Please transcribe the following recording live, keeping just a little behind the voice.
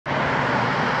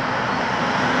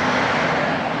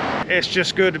it's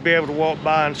just good to be able to walk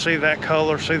by and see that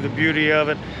color, see the beauty of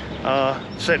it,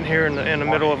 sitting here in the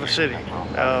middle of a city,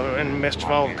 in the midst of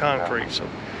all the concrete. So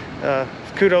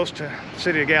kudos to the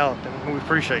city of Gallatin. We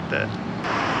appreciate that.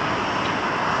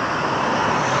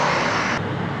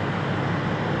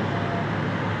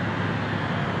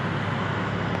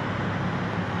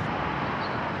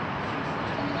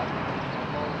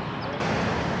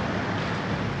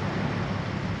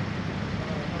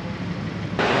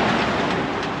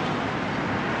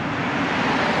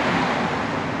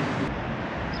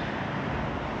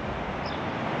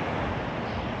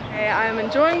 I'm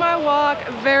enjoying my walk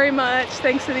very much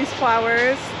thanks to these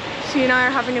flowers. She and I are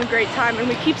having a great time, and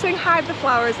we keep saying hi to the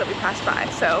flowers that we pass by,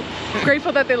 so I'm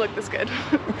grateful that they look this good.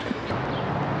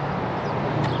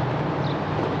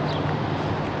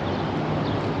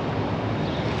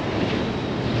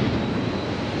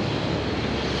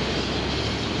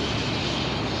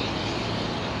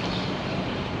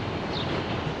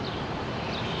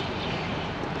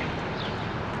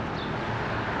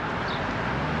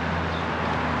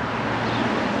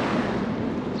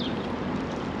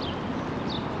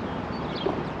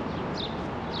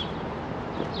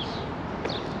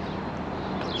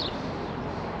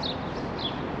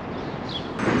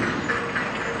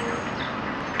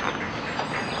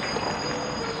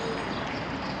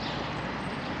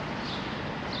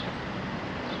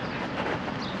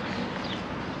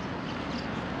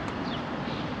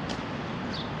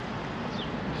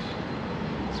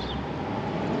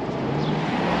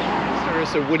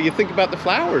 So what do you think about the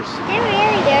flowers? They're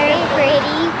really very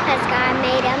pretty because God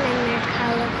made them and they're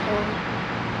colorful.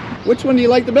 Which one do you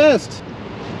like the best?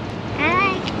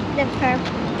 I like the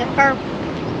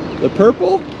purple. The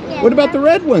purple? Yeah, What about the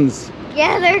red ones?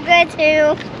 Yeah, they're good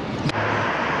too.